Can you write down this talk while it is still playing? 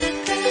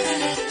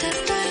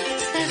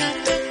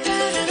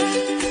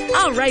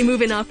All right,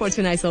 moving on for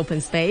tonight's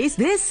open space.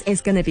 This is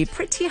going to be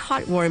pretty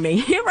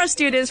heartwarming. Here are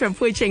students from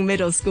Ching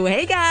Middle School.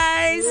 Hey,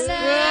 guys. Hello.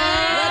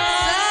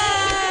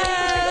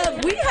 What's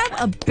up? We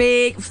have a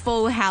big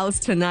full house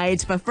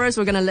tonight, but first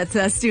we're going to let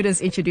the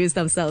students introduce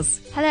themselves.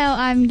 Hello,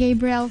 I'm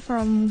Gabriel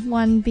from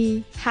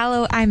 1B.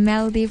 Hello, I'm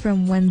Melody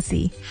from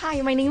 1C.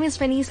 Hi, my name is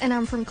Venice and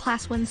I'm from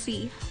class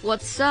 1C.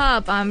 What's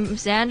up? I'm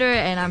Xander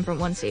and I'm from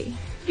 1C.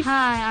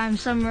 Hi, I'm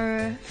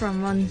Summer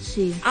from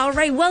 1C. All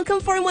right, welcome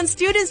Foreign One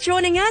students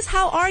joining us.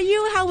 How are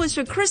you? How was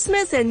your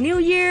Christmas and New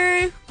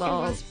Year?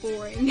 Well, it was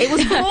boring. It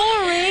was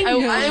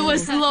boring. I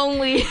was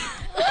lonely.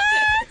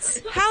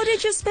 What? How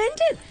did you spend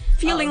it?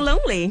 Feeling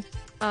lonely?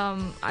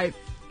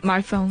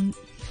 My phone.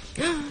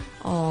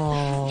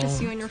 Oh.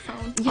 Just you and your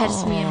phone. Yeah,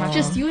 just me and my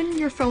Just you and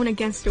your phone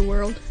against the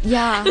world.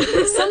 Yeah.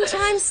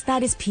 Sometimes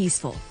that is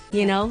peaceful,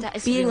 you know? that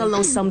is Being really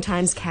alone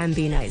sometimes can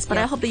be nice. But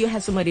I hope that you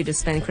have somebody to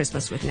spend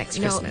Christmas with next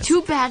No, Christmas.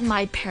 too bad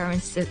my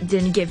parents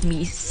didn't give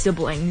me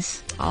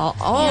siblings.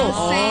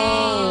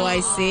 I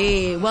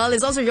see. Well,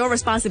 it's also your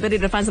responsibility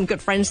to find some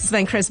good friends to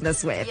spend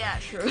Christmas with. Yeah,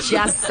 true.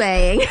 Just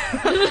saying.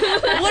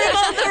 What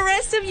about the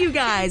rest of you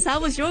guys? How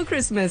was your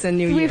Christmas and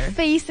New Year? We're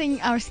facing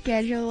our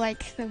schedule,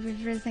 like the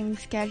reversing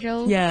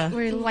schedule. Yeah.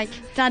 We're like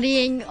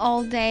studying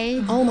all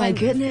day. Oh my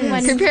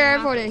goodness. Prepare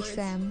for the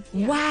exam.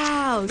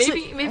 Wow. So-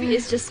 Maybe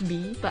it's just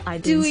me, but I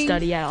didn't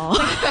study at all.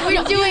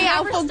 We're doing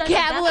our never studied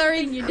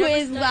vocabulary that. You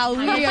quiz never while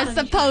studied. we are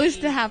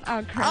supposed to have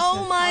our Christmas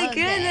Oh my holiday.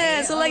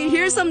 goodness. So like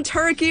here's some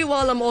turkey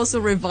while I'm also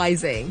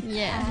revising.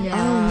 Yeah. Oh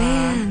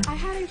man. I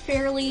had a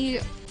fairly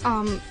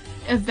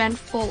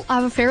eventful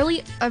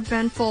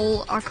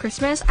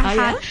Christmas. I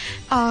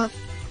had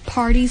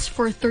parties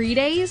for 3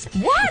 days.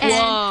 What? And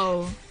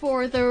Whoa.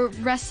 for the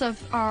rest of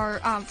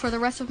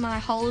my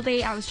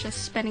holiday, I was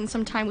just spending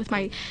some time with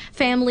my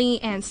family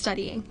and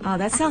studying. Oh,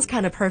 that sounds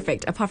kind of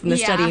perfect. Apart from the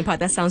Yeah. studying part,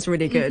 that sounds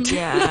really good.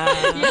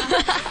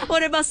 Yeah.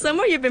 What about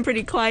Summer? You've been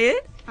pretty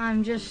quiet.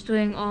 I'm just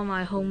doing all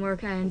my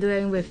homework and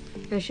doing with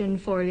vision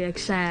for the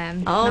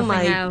exam. Oh Nothing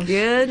my else.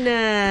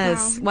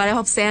 goodness. Well, I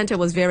hope Santa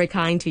was very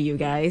kind to you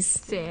guys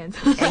Sand.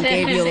 and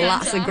gave you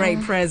lots of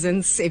great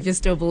presents, if you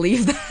still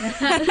believe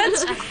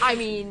that. I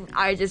mean,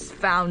 I just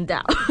found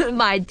out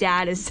my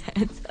dad is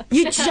Santa.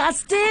 You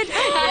just did?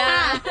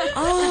 Yeah.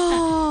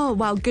 Oh,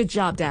 wow. Good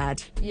job,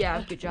 Dad.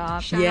 Yeah, good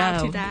job. Shout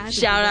out to Dad.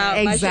 Shout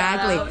out. my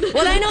Exactly. shout out.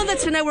 Well, I know that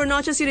tonight we're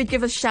not just here to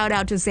give a shout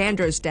out to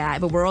Xander's dad,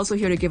 but we're also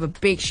here to give a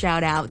big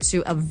shout out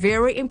to a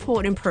very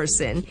important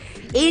person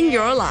in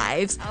your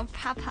lives. Oh,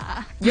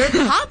 Papa. Your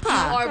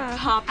papa. Or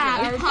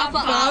Papa.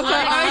 All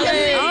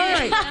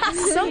right.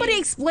 Somebody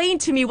explain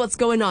to me what's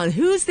going on.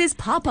 Who's this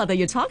papa that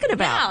you're talking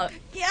about?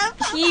 Yeah.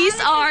 He's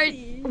our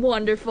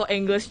wonderful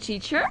English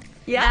teacher.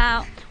 Yeah.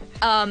 Now,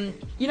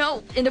 you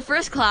know, in the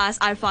first class,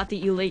 I thought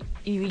the elite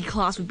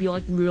class would be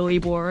like really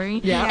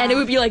boring. Yeah. And it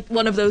would be like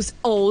one of those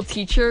old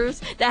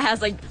teachers that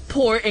has like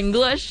poor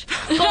English.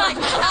 But like,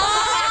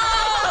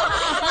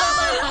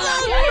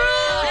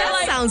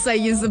 That sounds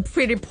like it's a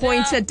pretty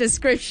pointed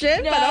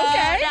description, but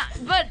okay. Yeah,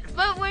 but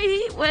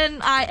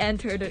when I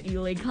entered the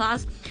elite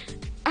class,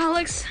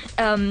 Alex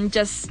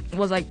just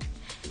was like,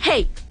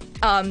 "Hey,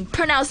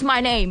 pronounce my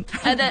name,"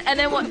 and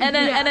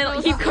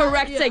then he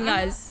correcting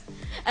us.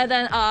 And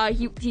then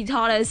he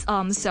taught us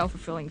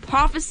self-fulfilling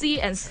prophecy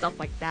and stuff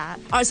like that.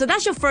 All right, so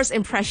that's your first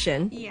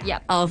impression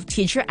Yep. of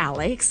Teacher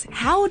Alex.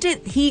 How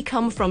did he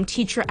come from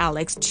Teacher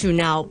Alex to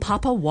now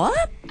Papa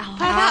what?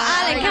 Papa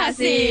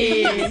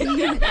Alekasi.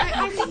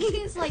 I think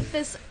he's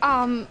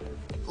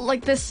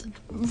like this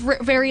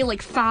very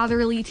like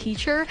fatherly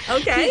teacher.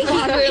 Okay.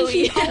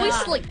 He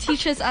always like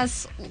teaches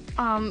us.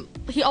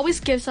 He always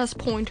gives us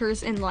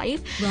pointers in life.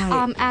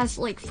 Right. As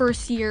like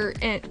first year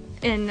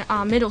in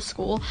middle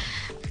school,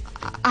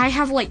 I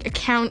have like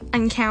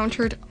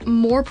encountered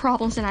more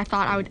problems than I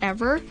thought I would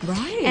ever.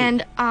 Right.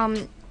 And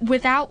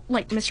without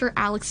like Mr.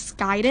 Alex's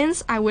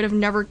guidance, I would have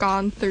never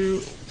gone through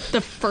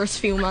the first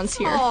few months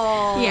here.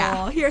 Oh,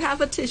 Yeah. Here, have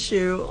a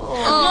tissue.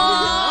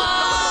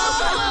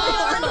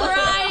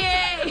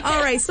 Crying.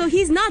 All right, so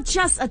he's not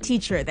just a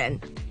teacher then.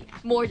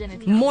 More than a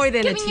teacher. More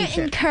than a Giving you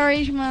teacher.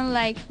 encouragement,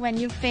 like when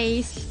you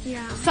face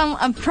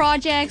some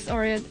projects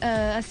or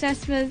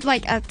assessments,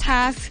 like a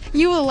task,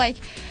 he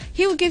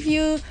will give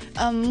you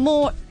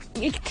more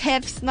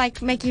tips,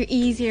 like make you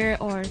easier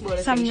or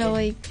some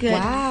really good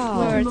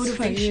words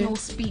for you. Motivational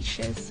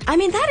speeches. I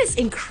mean, that is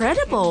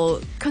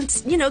incredible,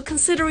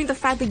 considering the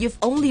fact that you've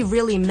only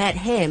really met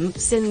him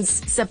since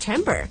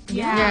September.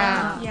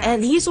 Yeah.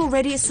 And he's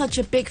already such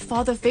a big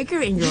father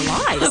figure in your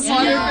lives.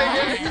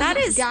 That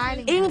is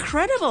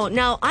incredible.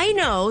 Now, I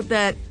know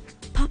that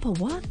Papa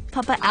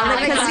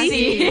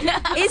Alekasi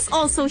is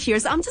also here,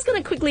 so I'm just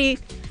going to quickly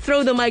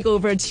throw the mic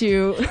over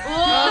to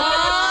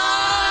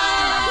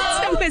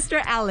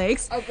Mr.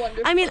 Alex.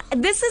 I mean,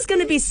 this is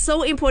going to be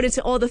so important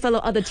to all the fellow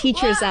other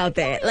teachers out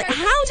there. Like,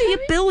 how do you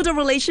build a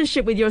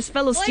relationship with your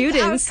fellow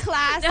students? Our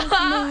class is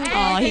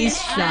Oh, he's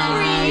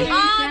shy.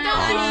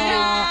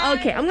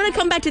 Okay, I'm going to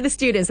come back to the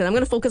students and I'm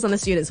going to focus on the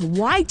students.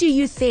 Why do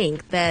you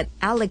think that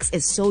Alex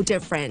is so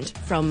different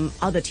from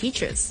other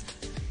teachers?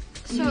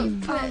 So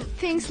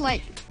things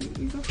like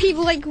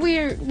people like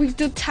we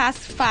do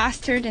tasks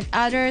faster than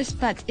others,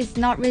 but it's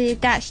not really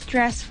that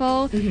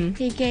stressful.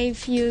 He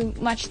gave you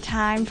much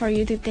time for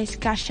you to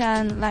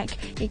discussion, like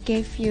he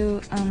gave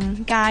you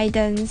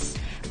guidance,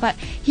 but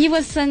he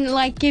wasn't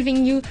like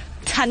giving you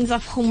tons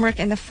of homework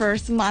in the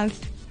first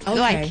month. Okay.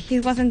 Like he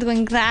wasn't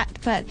doing that,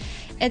 but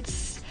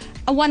it's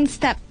a one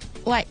step.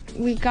 Like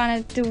we're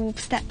gonna do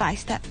step by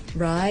step.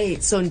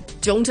 Right. So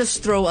don't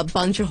just throw a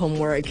bunch of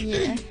homework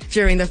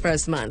during the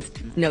first month.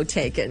 No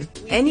taken.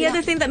 Any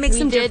other thing that makes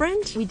them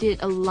different? We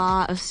did a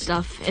lot of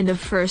stuff in the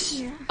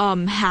first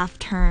half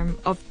term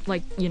of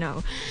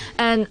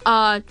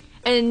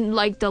and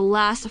like the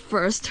last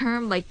first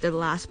term, like the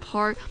last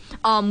part,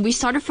 we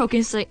started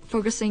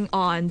focusing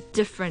on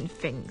different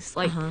things,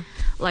 like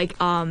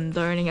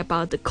learning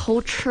about the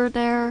culture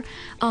there,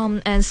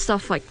 and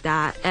stuff like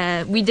that.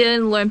 And we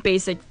didn't learn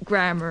basic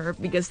grammar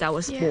because that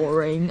was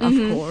boring, of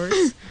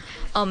course.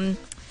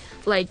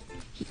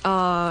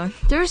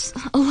 There's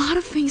a lot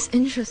of things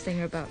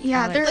interesting about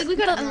Alex. We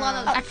got a lot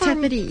of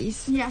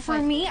activities. For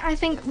me, I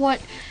think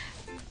what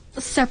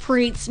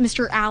separates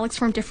Mr. Alex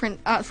from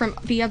from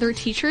the other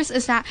teachers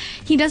is that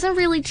he doesn't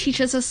really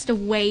teach us the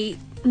way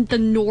the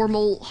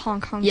normal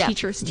Hong Kong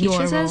teachers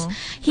teaches us.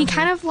 He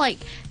kind of like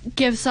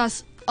gives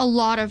us a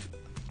lot of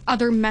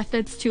other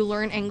methods to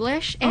learn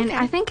English, and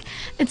I think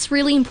it's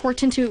really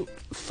important to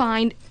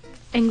find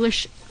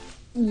English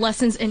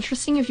lessons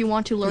interesting if you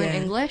want to learn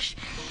English.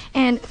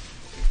 And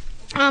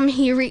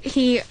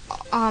he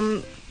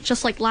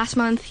just like last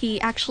month, he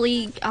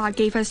actually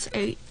gave us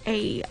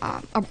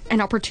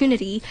an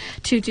opportunity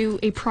to do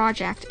a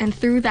project, and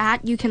through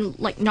that you can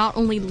like not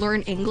only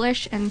learn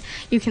English, and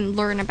you can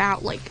learn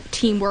about like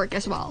teamwork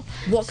as well.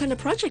 What kind of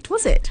project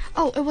was it?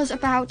 Oh, it was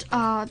about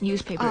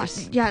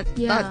newspapers.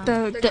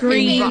 The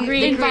green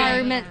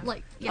environment,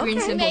 like green We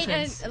made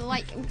simpletons.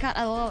 we got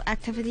a lot of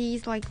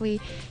activities. Like we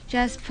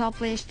just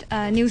published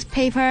a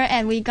newspaper,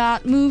 and we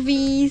got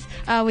movies,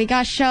 we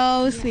got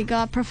shows, we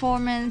got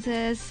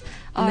performances.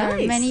 Or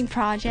many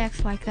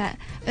projects like that.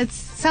 It's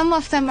some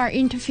of them are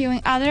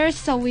interviewing others,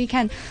 so we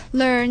can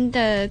learn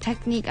the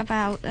technique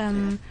about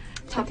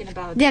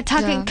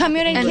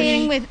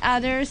communicating with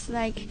others.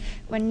 Like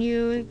when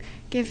you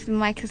give the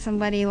mic to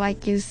somebody,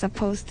 like you're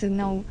supposed to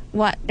know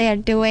what they're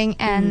doing,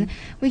 and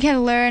we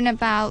can learn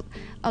about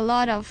a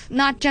lot of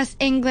not just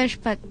English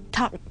but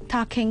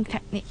talking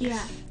techniques.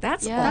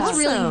 That's awesome. That's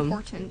really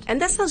important. And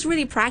that sounds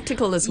really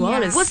practical as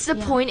well. What's the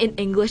point in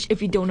English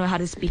if you don't know how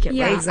to speak it?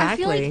 Right?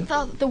 Exactly. I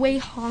feel like the way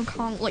Hong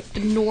Kong, like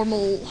the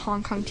normal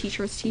Hong Kong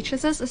teachers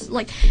teaches us is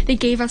like they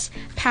gave us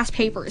past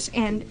papers,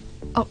 and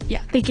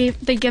they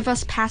give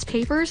us past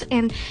papers,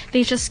 and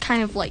they just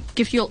kind of like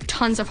give you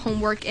tons of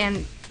homework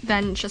and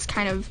then just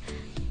kind of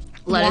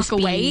walk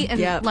away and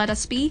let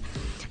us be.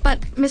 But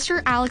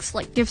Mr. Alex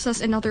like gives us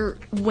another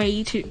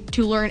way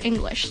to learn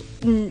English.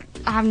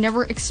 I've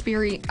never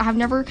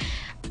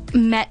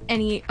met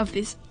any of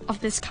this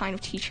kind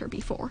of teacher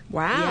before.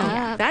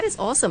 Wow, that is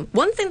awesome.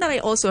 One thing that I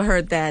also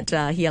heard that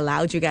he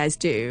allowed you guys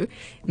do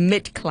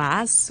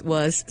mid-class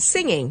was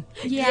singing.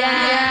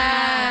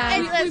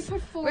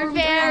 We're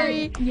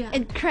very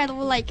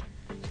incredible. Like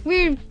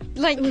we're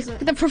like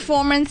the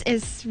performance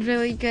is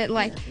really good.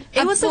 Like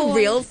it was a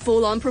real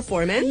full-on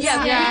performance. We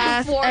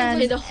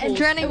performed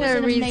during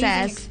the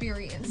recess.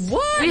 Experience.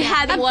 What? We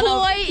had one of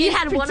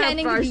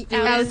our students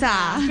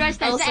Elsa.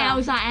 Dressed as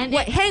Elsa, and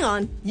Wait, hang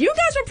on. You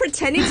guys were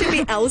pretending to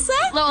be Elsa?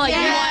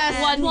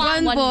 One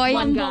boy.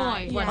 one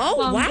guy.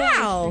 Oh,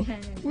 wow.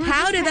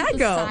 How did that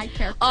go?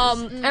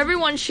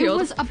 Everyone It chilled.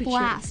 was a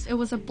blast. It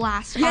was a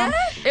blast. Yeah?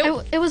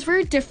 It was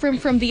very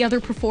different from the other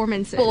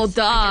performances. Well,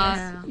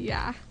 duh.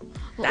 Yeah.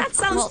 That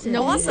sounds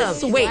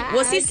awesome. Wait,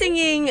 was he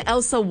singing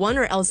Elsa 1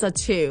 or Elsa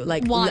 2?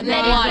 Like Let It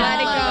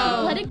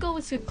Go. Let It Go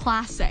is a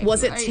classic.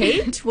 Was it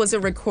taped? Was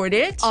it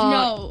recorded?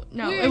 No,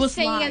 We it was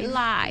singing live. it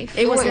live.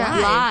 It was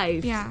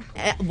live. Yeah.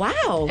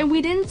 Wow. And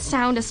we didn't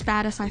sound as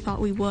bad as I thought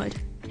we would.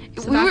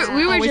 So We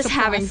were always just a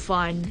having plus.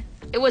 fun.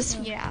 It was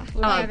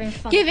having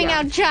fun. Giving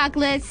out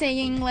chocolate,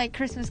 singing like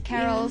Christmas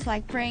carols,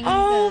 like bring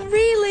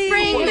really?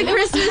 bring the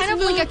Christmas kind of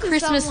like a mood to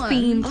Christmas someone.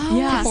 themed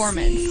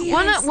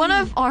performance. one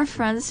of our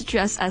friends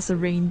dressed as a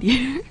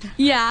reindeer.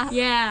 Yeah.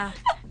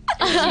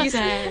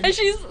 And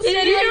she's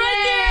sitting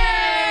right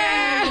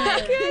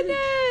there.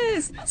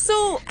 Goodness.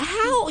 So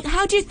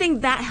how do you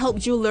think that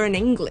helped you learn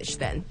English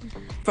then?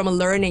 From a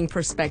learning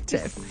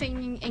perspective.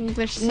 Singing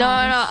English songs.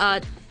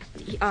 No.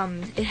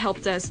 It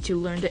helped us to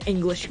learn the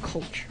English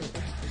culture.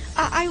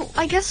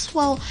 I guess,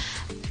 well,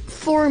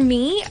 for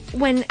me,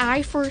 when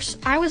I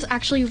was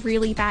actually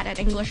really bad at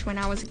English when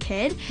I was a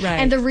kid. Right.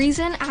 And the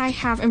reason I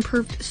have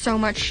improved so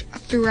much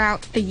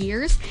throughout the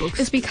years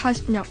is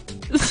because,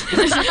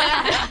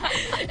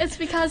 it's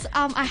because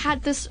I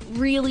had this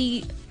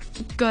really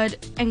good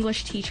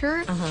English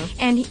teacher,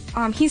 and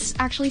he's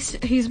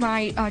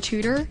my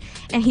tutor,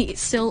 and he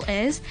still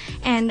is,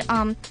 and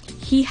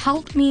he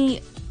helped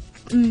me.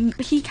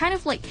 He kind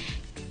of like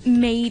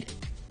made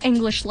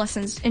English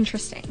lessons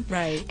interesting.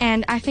 Right.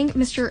 And I think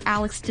Mr.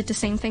 Alex did the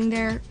same thing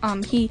there.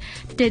 He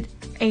did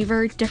a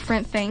very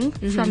different thing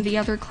from the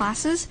other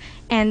classes,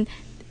 and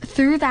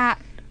through that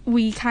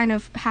we kind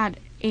of had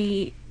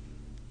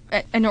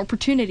an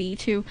opportunity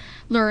to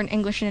learn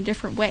English in a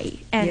different way.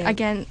 And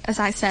again, as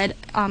I said,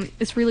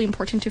 it's really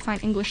important to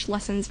find English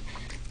lessons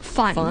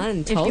fun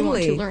if you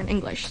want to learn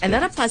English. And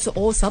that applies to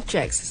all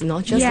subjects. It's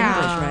not just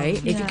English, right?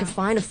 If you can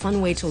find a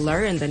fun way to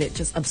learn, then it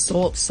just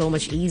absorbs so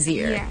much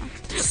easier. Yeah.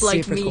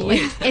 Like Super me. cool.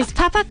 Is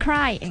Papa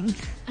crying?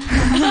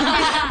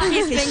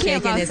 He's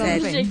shaking his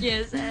head.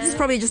 He's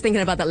probably just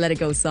thinking about that Let It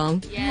Go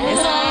song.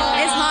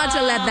 It's hard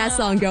to let that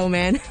song go,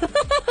 man.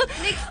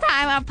 Next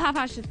time, our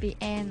Papa should be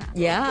Anna.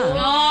 Yeah.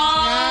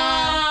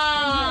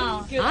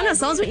 Oh. Anna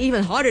songs are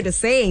even harder to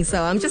sing,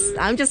 so I'm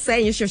just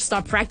saying you should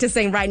start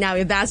practicing right now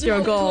if that's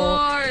your goal.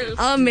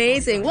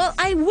 Amazing. Well,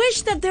 I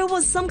wish that there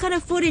was some kind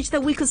of footage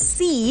that we could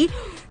see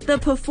the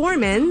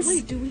performance.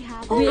 Wait, do we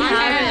have We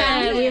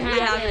have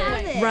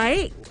it.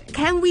 Right?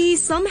 Can we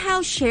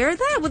somehow share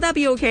that? Would that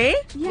be okay?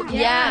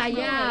 Yeah.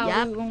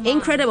 Yep.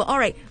 Incredible. All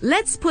right,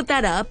 let's put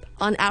that up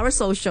on our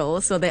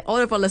social so that all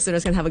of our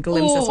listeners can have a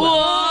glimpse as well.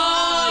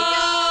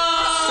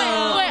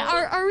 Wait,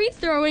 are we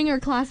throwing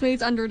our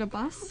classmates under the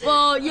bus?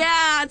 Well,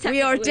 yeah,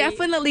 We are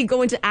definitely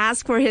going to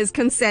ask for his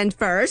consent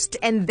first,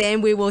 and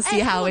then we will see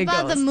how it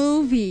about goes. the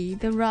movie,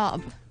 The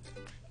Rob?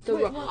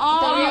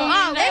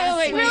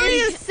 wait,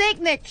 Really a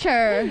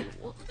signature.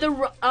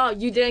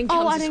 You didn't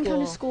come to I didn't come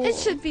to school. It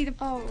should be the.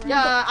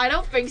 Yeah, I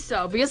don't think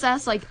so because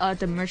that's like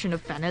the Merchant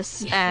of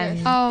Venice, and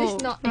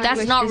that's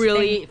English not is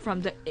really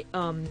from the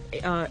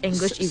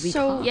English EV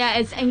class. Yeah,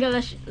 it's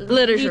English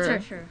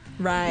Literature.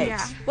 Right.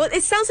 Yeah. Well,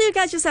 it sounds like you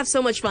guys just have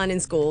so much fun in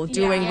school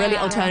doing really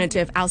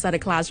alternative outside the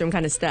classroom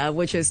kind of stuff,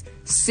 which is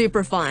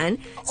super fun.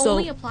 So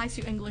Only applies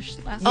to English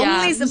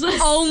lessons.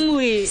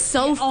 Only.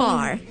 so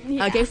far.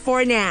 Okay,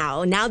 for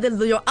now. Now that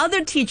your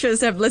other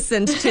teachers have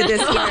listened to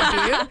this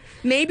interview,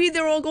 maybe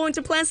they're all going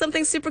to plan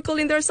something super cool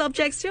in their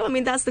subjects too. I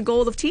mean, that's the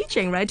goal of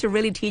teaching, right? To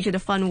really teach it a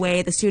fun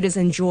way. The students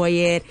enjoy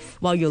it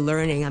while you're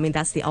learning. I mean,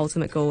 that's the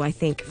ultimate goal, I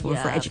think, for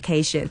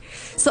education.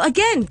 So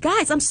again,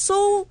 guys, I'm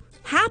so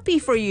happy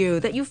for you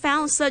that you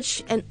found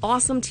such an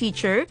awesome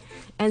teacher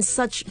and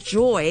such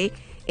joy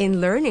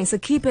in learning. So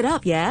keep it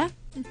up, yeah?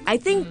 I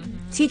think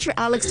Teacher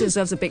Alex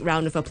deserves a big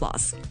round of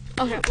applause.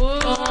 Okay.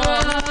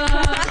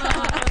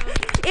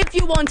 If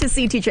you want to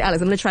see Teacher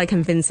Alex, I'm going to try to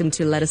convince him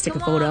to let us take a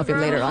photo of him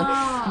later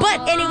on.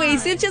 But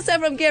anyways, it's just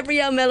from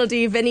Gabrielle,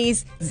 Melody,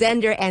 Venice,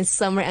 Xander, and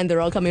Summer, and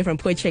they're all coming from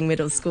Ching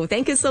Middle School.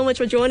 Thank you so much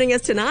for joining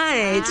us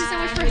tonight. Thank you so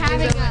much for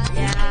having us.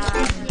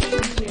 Yeah.